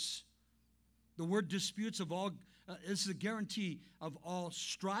disputes. The word disputes of all is a guarantee of all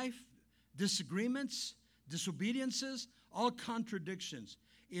strife, disagreements, disobediences, all contradictions.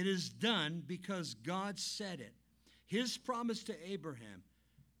 It is done because God said it. His promise to Abraham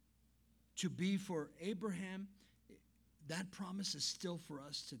to be for Abraham, that promise is still for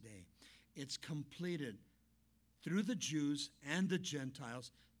us today. It's completed through the Jews and the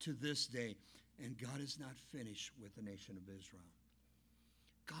Gentiles to this day. And God is not finished with the nation of Israel.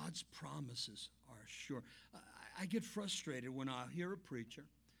 God's promises are sure. I get frustrated when I hear a preacher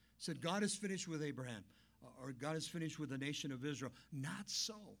said, God is finished with Abraham, or God is finished with the nation of Israel. Not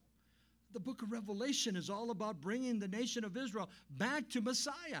so. The book of Revelation is all about bringing the nation of Israel back to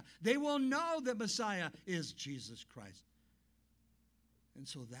Messiah. They will know that Messiah is Jesus Christ. And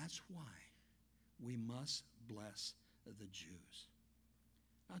so that's why we must bless the Jews.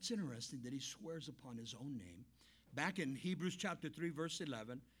 Now it's interesting that he swears upon his own name. Back in Hebrews chapter 3, verse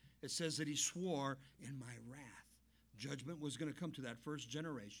 11, it says that he swore in my wrath. Judgment was going to come to that first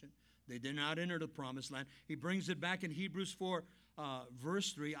generation. They did not enter the promised land. He brings it back in Hebrews 4,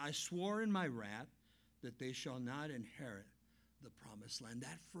 verse 3, I swore in my wrath that they shall not inherit the promised land.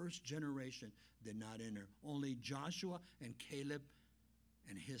 That first generation did not enter. Only Joshua and Caleb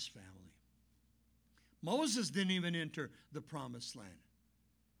and his family. Moses didn't even enter the promised land.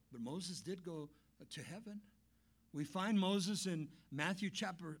 But Moses did go to heaven. We find Moses in Matthew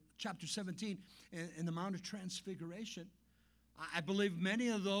chapter 17 in the Mount of Transfiguration. I believe many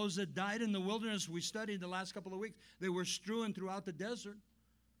of those that died in the wilderness we studied the last couple of weeks, they were strewn throughout the desert.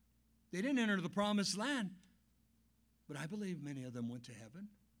 They didn't enter the promised land, but I believe many of them went to heaven.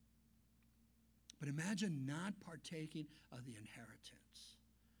 But imagine not partaking of the inheritance.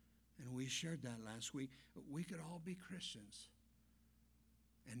 And we shared that last week. We could all be Christians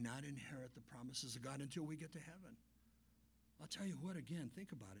and not inherit the promises of God until we get to heaven. I'll tell you what, again,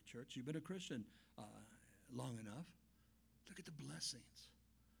 think about it, church. You've been a Christian long enough. Look at the blessings.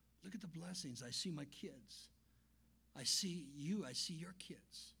 Look at the blessings. I see my kids. I see you. I see your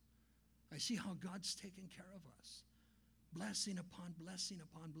kids. I see how God's taken care of us. Blessing upon blessing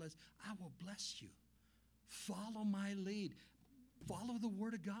upon blessing. I will bless you. Follow my lead. Follow the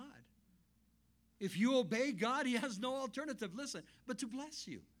word of God. If you obey God, he has no alternative, listen, but to bless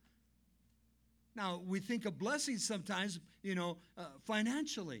you. Now, we think of blessings sometimes,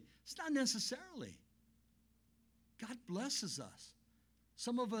 financially. It's not necessarily. God blesses us.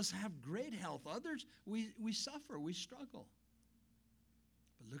 Some of us have great health. Others, we suffer, we struggle.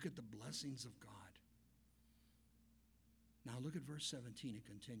 But look at the blessings of God. Now look at verse 17. It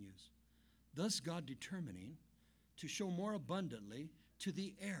continues. Thus God determining to show more abundantly to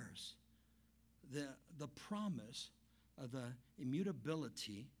the heirs the promise of the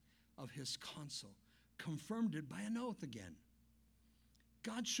immutability of his counsel, confirmed it by an oath again.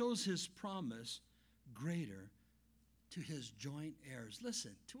 God shows his promise greater to his joint heirs.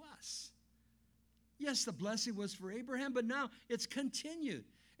 Listen, to us. Yes, the blessing was for Abraham, but now it's continued.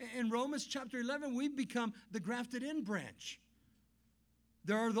 In Romans chapter 11, we've become the grafted in branch.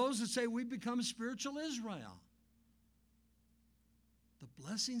 There are those that say we've become spiritual Israel. The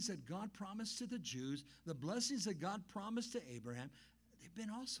blessings that God promised to the Jews, the blessings that God promised to Abraham, they've been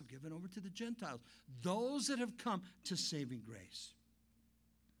also given over to the Gentiles, those that have come to saving grace.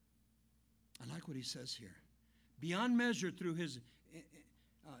 I like what he says here. Beyond measure through his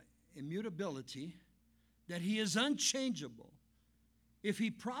immutability, that he is unchangeable. If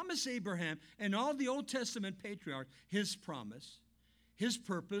he promised Abraham and all the Old Testament patriarchs his promise, his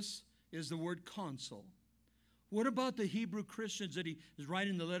purpose is the word counsel. What about the Hebrew Christians that he is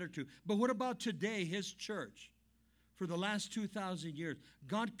writing the letter to? But what about today, his church? For the last 2,000 years,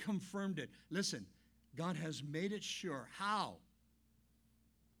 God confirmed it. Listen, God has made it sure. How?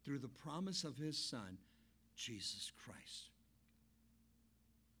 Through the promise of his Son, Jesus Christ.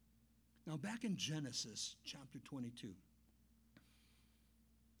 Now, back in Genesis chapter 22,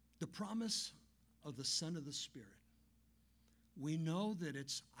 the promise of the Son of the Spirit, we know that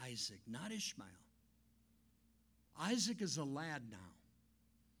it's Isaac, not Ishmael. Isaac is a lad now.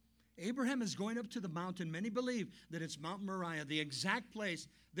 Abraham is going up to the mountain. Many believe that it's Mount Moriah, the exact place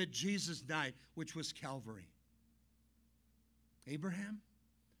that Jesus died, which was Calvary. Abraham,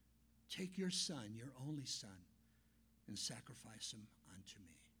 take your son, your only son, and sacrifice him unto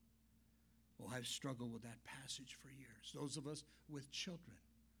me. Oh, I've struggled with that passage for years. Those of us with children,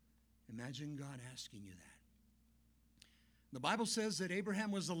 imagine God asking you that. The Bible says that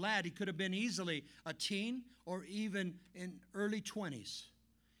Abraham was a lad. He could have been easily a teen or even in early 20s.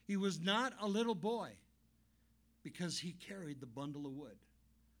 He was not a little boy because he carried the bundle of wood.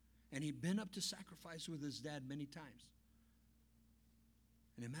 And he'd been up to sacrifice with his dad many times.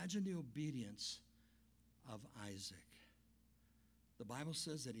 And imagine the obedience of Isaac. The Bible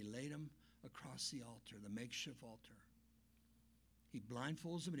says that he laid him across the altar, the makeshift altar. He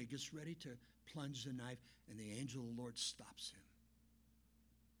blindfolds him and he gets ready to plunge the knife, and the angel of the Lord stops him.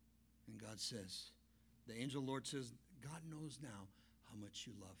 And God says, the angel of the Lord says, God knows now how much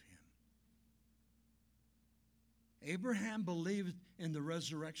you love him. Abraham believed in the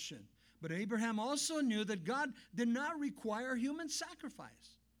resurrection, But Abraham also knew that God did not require human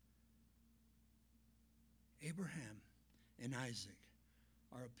sacrifice. Abraham and Isaac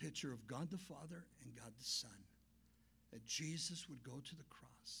are a picture of God the Father and God the Son. That Jesus would go to the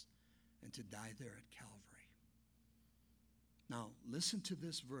cross and to die there at Calvary. Now, listen to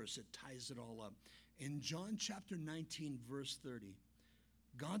this verse. It ties it all up. In John chapter 19, verse 30,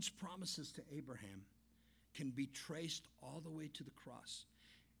 God's promises to Abraham can be traced all the way to the cross.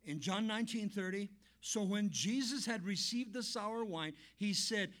 In John 19:30, so when Jesus had received the sour wine, he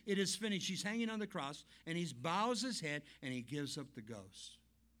said, "It is finished." He's hanging on the cross, and he bows his head, and he gives up the ghost.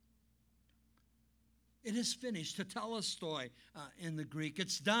 It is finished. Tetelestai in the Greek.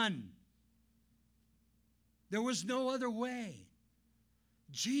 It's done. There was no other way.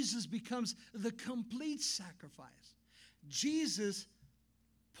 Jesus becomes the complete sacrifice. Jesus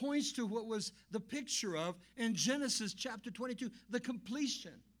points to what was the picture of in Genesis chapter 22, the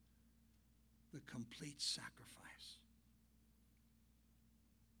completion, the complete sacrifice.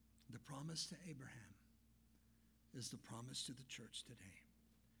 The promise to Abraham is the promise to the church today.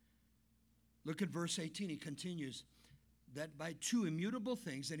 Look at verse 18. He continues that by two immutable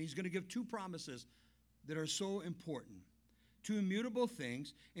things, and he's going to give two promises that are so important. Two immutable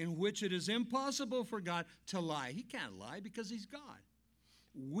things in which it is impossible for God to lie. He can't lie because he's God.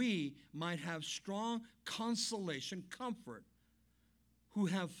 We might have strong consolation, comfort, who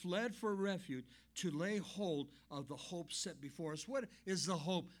have fled for refuge to lay hold of the hope set before us. What is the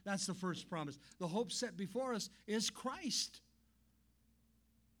hope? That's the first promise. The hope set before us is Christ.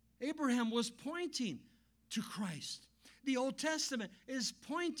 Abraham was pointing to Christ. The Old Testament is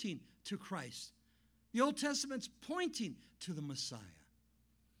pointing to Christ. The Old Testament's pointing to the Messiah.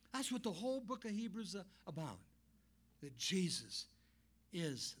 That's what the whole book of Hebrews is about. That Jesus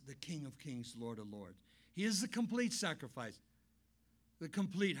is the King of Kings, Lord of Lords. He is the complete sacrifice, the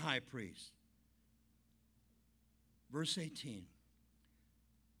complete high priest. Verse 18.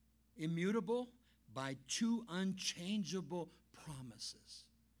 Immutable by two unchangeable promises.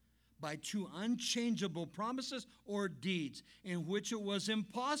 By two unchangeable promises or deeds in which it was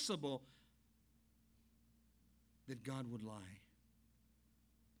impossible that God would lie.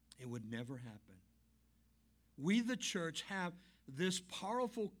 It would never happen. We, the church, have this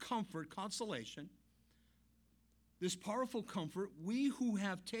powerful comfort, consolation, this powerful comfort. We who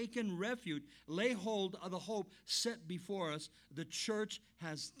have taken refuge, lay hold of the hope set before us. The church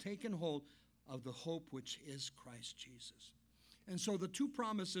has taken hold of the hope which is Christ Jesus. And so the two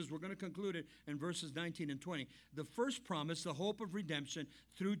promises, we're going to conclude it in verses 19 and 20. The first promise, the hope of redemption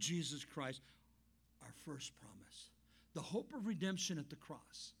through Jesus Christ, our first promise. The hope of redemption at the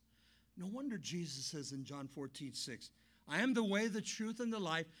cross. No wonder Jesus says in John 14:6, I am the way, the truth, and the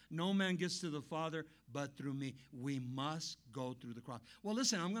life. No man gets to the Father but through me. We must go through the cross. Well,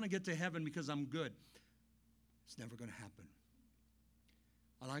 listen, I'm going to get to heaven because I'm good. It's never going to happen.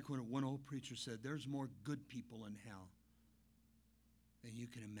 I like when one old preacher said, there's more good people in hell than you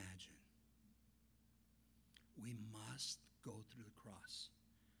can imagine. We must go through the cross.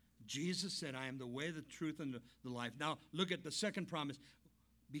 Jesus said, I am the way, the truth, and the life. Now, look at the second promise.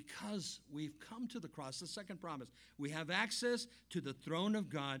 Because we've come to the cross, the second promise, we have access to the throne of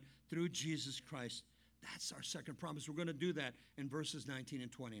God through Jesus Christ. That's our second promise. We're going to do that in verses 19 and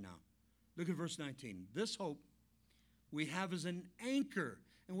 20 now. Look at verse 19. This hope we have as an anchor.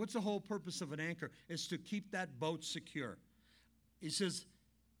 And what's the whole purpose of an anchor? Is to keep that boat secure. He says,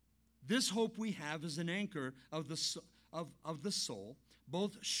 this hope we have is an anchor of the soul,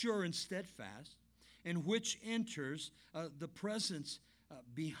 both sure and steadfast, in which enters the presence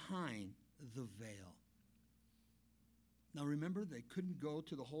behind the veil. Now remember, they couldn't go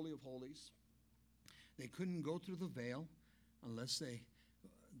to the Holy of Holies. They couldn't go through the veil unless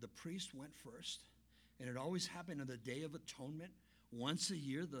the priest went first. And it always happened on the Day of Atonement, once a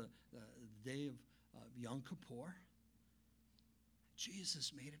year, the day of Yom Kippur.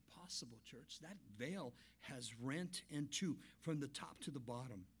 Jesus made it possible, church. That veil has rent in two from the top to the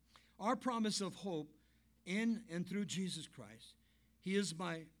bottom. Our promise of hope in and through Jesus Christ. He is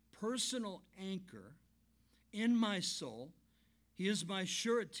my personal anchor in my soul. He is my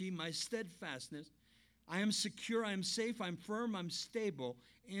surety, my steadfastness. I am secure, I am safe, I'm firm, I'm stable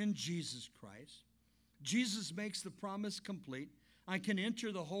in Jesus Christ. Jesus makes the promise complete. I can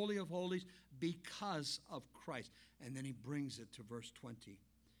enter the Holy of Holies because of Christ. And then he brings it to verse 20.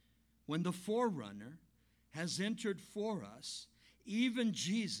 When the forerunner has entered for us, even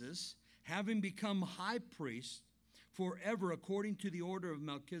Jesus, having become high priest forever according to the order of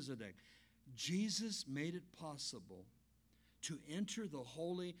Melchizedek, Jesus made it possible to enter the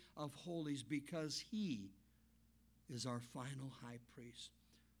Holy of Holies because he is our final high priest.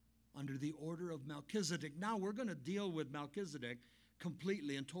 under the order of Melchizedek. Now we're going to deal with Melchizedek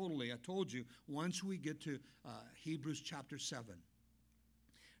completely and totally. I told you, once we get to Hebrews chapter 7.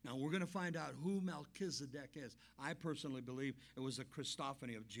 Now we're going to find out who Melchizedek is. I personally believe it was a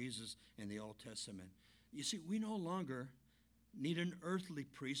Christophany of Jesus in the Old Testament. You see, we no longer need an earthly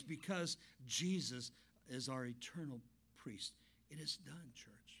priest because Jesus is our eternal priest. It is done,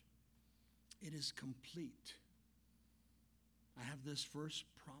 church. It is complete. I have this first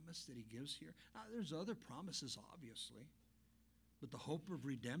promise that he gives here. Now, there's other promises, obviously, but the hope of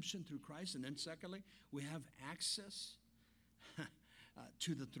redemption through Christ. And then secondly, we have access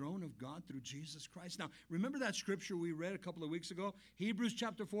to the throne of God through Jesus Christ. Now, remember that scripture we read a couple of weeks ago? Hebrews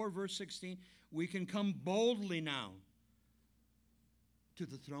chapter 4, verse 16. We can come boldly now to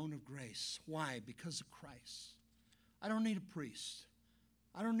the throne of grace. Why? Because of Christ. I don't need a priest.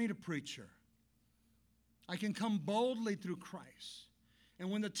 I don't need a preacher. I can come boldly through Christ.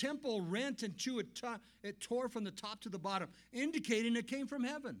 And when the temple rent in two, it tore from the top to the bottom, indicating it came from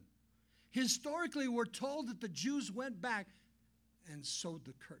heaven. Historically, we're told that the Jews went back and sewed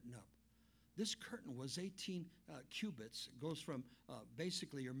the curtain up. This curtain was 18 cubits. It goes from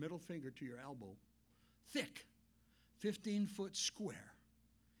basically your middle finger to your elbow. Thick, 15-foot square,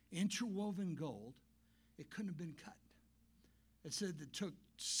 interwoven gold. It couldn't have been cut. It said it took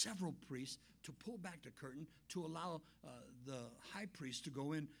several priests to pull back the curtain to allow the high priest to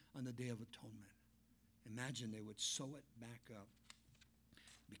go in on the Day of Atonement. Imagine they would sew it back up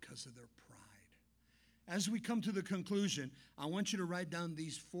because of their pride. As we come to the conclusion, I want you to write down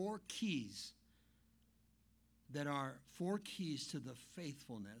these 4 keys that are 4 keys to the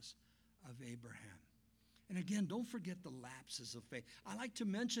faithfulness of Abraham. And again, don't forget the lapses of faith. I like to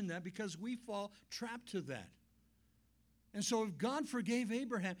mention that because we fall trapped to that. And so if God forgave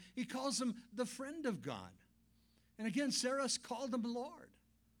Abraham, he calls him the friend of God. And again, Sarah called him Lord.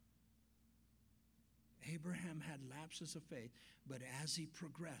 Abraham had lapses of faith, but as he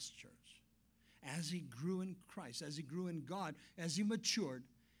progressed, church, as he grew in Christ, as he grew in God, as he matured,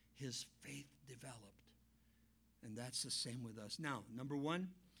 his faith developed. And that's the same with us. Now, number 1,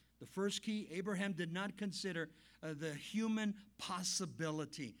 the first key, Abraham did not consider the human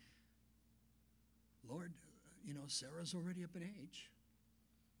possibility. Lord, Sarah's already up in age.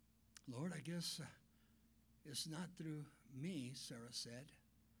 Lord, I guess it's not through me, Sarah said.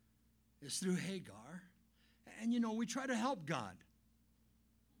 It's through Hagar. And, we try to help God.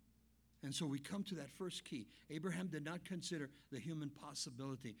 And so we come to that first key. Abraham did not consider the human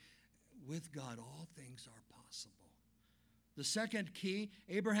possibility. With God, all things are possible. The second key,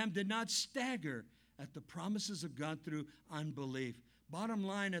 Abraham did not stagger at the promises of God through unbelief. Bottom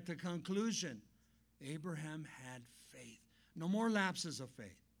line, at the conclusion, Abraham had faith. No more lapses of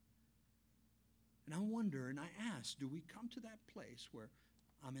faith. And I wonder, and I ask, do we come to that place where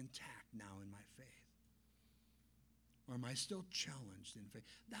I'm intact now in my faith? Or am I still challenged in faith?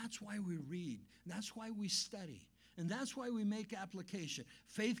 That's why we read. That's why we study. And that's why we make application.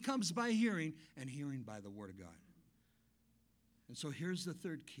 Faith comes by hearing, and hearing by the Word of God. And so here's the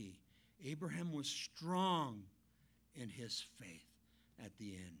third key. Abraham was strong in his faith at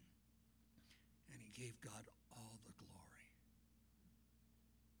the end. And he gave God all the glory.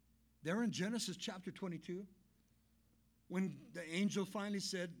 There in Genesis chapter 22, when the angel finally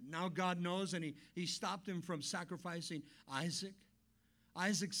said, now God knows, and he stopped him from sacrificing Isaac.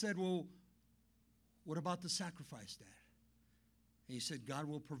 Isaac said, well, what about the sacrifice, Dad? And he said, God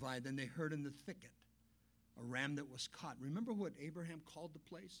will provide. Then they heard in the thicket a ram that was caught. Remember what Abraham called the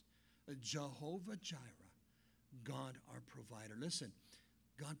place? Jehovah Jireh, God our provider. Listen,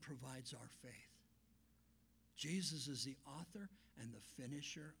 God provides our faith. Jesus is the author and the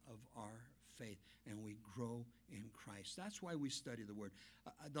finisher of our faith, and we grow in Christ. That's why we study the Word.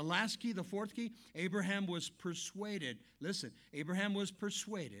 The last key, the fourth key, Abraham was persuaded. Listen, Abraham was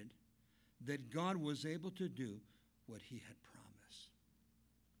persuaded that God was able to do what he had promised.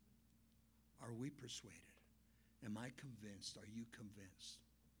 Are we persuaded? Am I convinced? Are you convinced?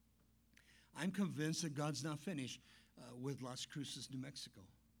 I'm convinced that God's not finished with Las Cruces, New Mexico.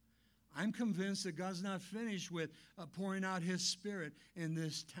 I'm convinced that God's not finished with pouring out his Spirit in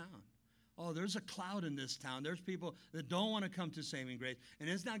this town. Oh, there's a cloud in this town. There's people that don't want to come to saving grace. And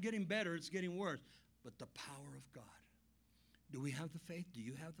it's not getting better, it's getting worse. But the power of God. Do we have the faith? Do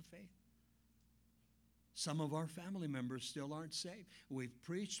you have the faith? Some of our family members still aren't saved. We've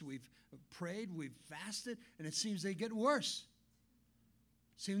preached, we've prayed, we've fasted, and it seems they get worse.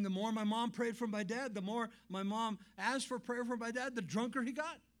 It seems the more my mom prayed for my dad, the more my mom asked for prayer for my dad, the drunker he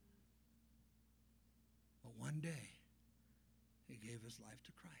got. But one day, he gave his life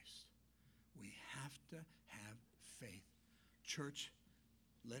to Christ. We have to have faith. Church,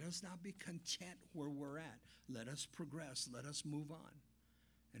 Let us not be content where we're at. Let us progress. Let us move on.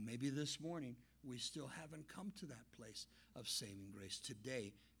 And maybe this morning we still haven't come to that place of saving grace.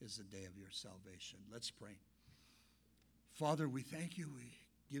 Today is the day of your salvation. Let's pray. Father, we thank you. We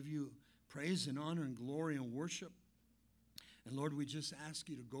give you praise and honor and glory and worship. And Lord, we just ask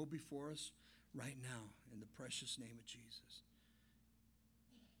you to go before us right now in the precious name of Jesus.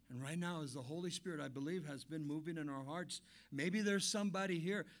 And right now, as the Holy Spirit, I believe, has been moving in our hearts, maybe there's somebody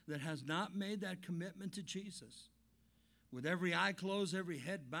here that has not made that commitment to Jesus. With every eye closed, every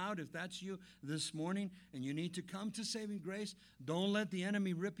head bowed, if that's you this morning and you need to come to saving grace, don't let the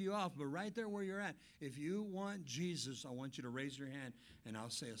enemy rip you off. But right there where you're at, if you want Jesus, I want you to raise your hand and I'll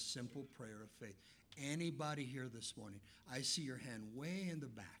say a simple prayer of faith. Anybody here this morning? I see your hand way in the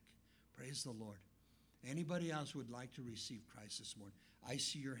back. Praise the Lord. Anybody else would like to receive Christ this morning? I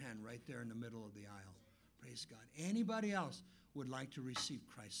see your hand right there in the middle of the aisle. Praise God. Anybody else would like to receive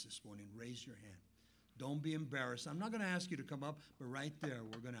Christ this morning? Raise your hand. Don't be embarrassed. I'm not going to ask you to come up, but right there,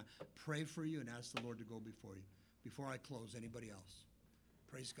 we're going to pray for you and ask the Lord to go before you. Before I close, anybody else?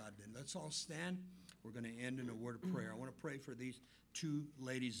 Praise God then. Let's all stand. We're going to end in a word of prayer. I want to pray for these two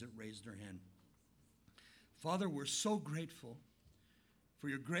ladies that raised their hand. Father, we're so grateful for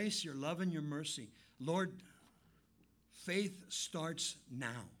your grace, your love, and your mercy. Lord, faith starts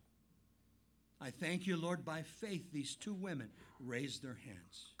now. I thank you, Lord, by faith, these two women raised their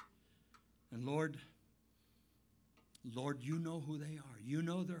hands. And Lord, you know who they are. You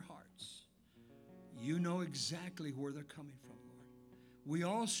know their hearts. You know exactly where they're coming from, Lord. We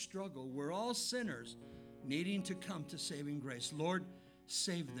all struggle. We're all sinners needing to come to saving grace. Lord,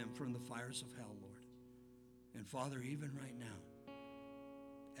 save them from the fires of hell, Lord. And Father, even right now,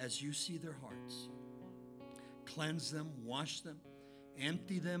 as you see their hearts, cleanse them, wash them,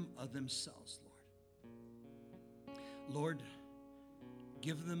 empty them of themselves, Lord. Lord,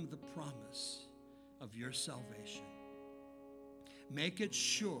 give them the promise of your salvation. Make it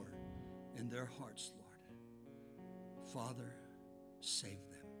sure in their hearts, Lord. Father, save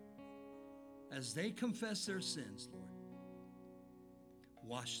them. As they confess their sins, Lord,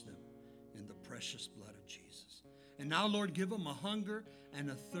 wash them in the precious blood of Jesus. And now, Lord, give them a hunger and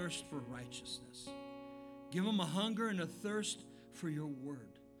a thirst for righteousness. Give them a hunger and a thirst for your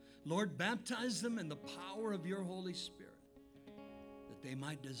word. Lord, baptize them in the power of your Holy Spirit, that they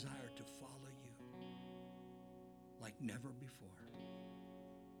might desire to follow you like never before.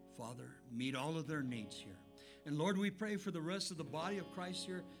 Father, meet all of their needs here. And Lord, we pray for the rest of the body of Christ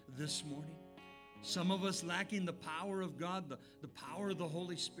here this morning. Some of us lacking the power of God, the power of the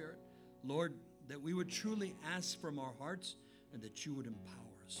Holy Spirit. Lord, that we would truly ask from our hearts and that you would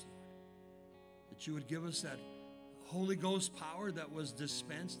empower us, Lord. That you would give us that Holy Ghost power that was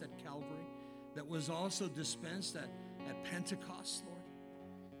dispensed at Calvary, that was also dispensed at Pentecost,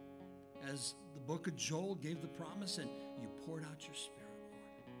 Lord. As the book of Joel gave the promise and you poured out your Spirit, Lord.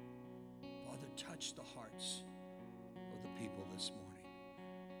 Father, touch the hearts of the people this morning.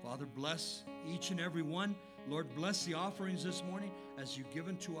 Father, bless each and every one. Lord, bless the offerings this morning. As you've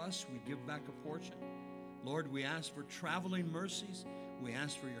given to us, we give back a portion. Lord, we ask for traveling mercies. We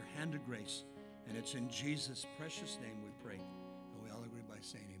ask for your hand of grace. And it's in Jesus' precious name we pray. And we all agree by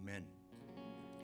saying amen.